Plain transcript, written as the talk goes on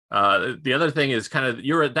The other thing is kind of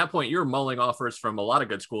you're at that point you're mulling offers from a lot of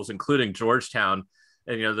good schools, including Georgetown,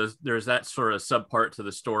 and there's that sort of subpart to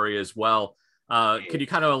the story as well. Could you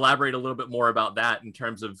kind of elaborate a little bit more about that in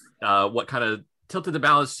terms of what kind of tilted the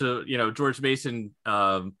balance to George Mason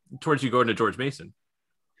towards you going to George Mason?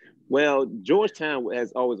 Well, Georgetown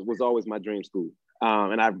was always my dream school,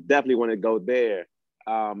 and I definitely wanted to go there.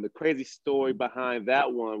 The crazy story behind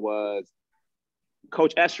that one was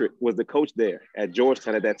Coach Estrick was the coach there at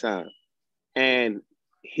Georgetown at that time, and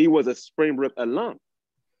he was a Springbrook alum.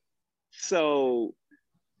 So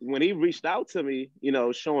when he reached out to me,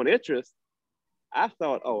 showing interest, I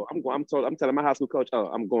thought, oh, I'm telling my high school coach, oh,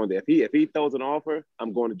 I'm going there. If he throws an offer,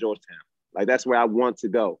 I'm going to Georgetown. Like that's where I want to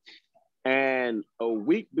go. And a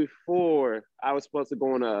week before I was supposed to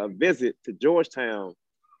go on a visit to Georgetown,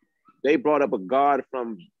 they brought up a guard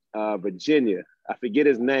from Virginia. I forget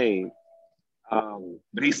his name,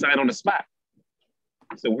 but he signed on the spot.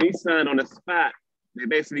 So when he signed on the spot, they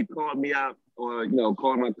basically called me out or,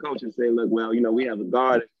 called my coach and say, look, well, we have a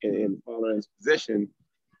guard in Folarin's position.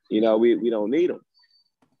 We don't need him.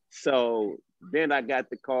 So then I got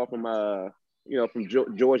the call from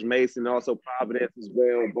George Mason, also Providence as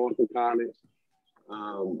well, Boston College.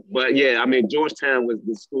 But yeah, I mean, Georgetown was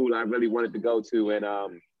the school I really wanted to go to. And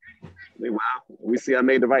wow, we see I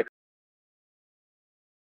made the right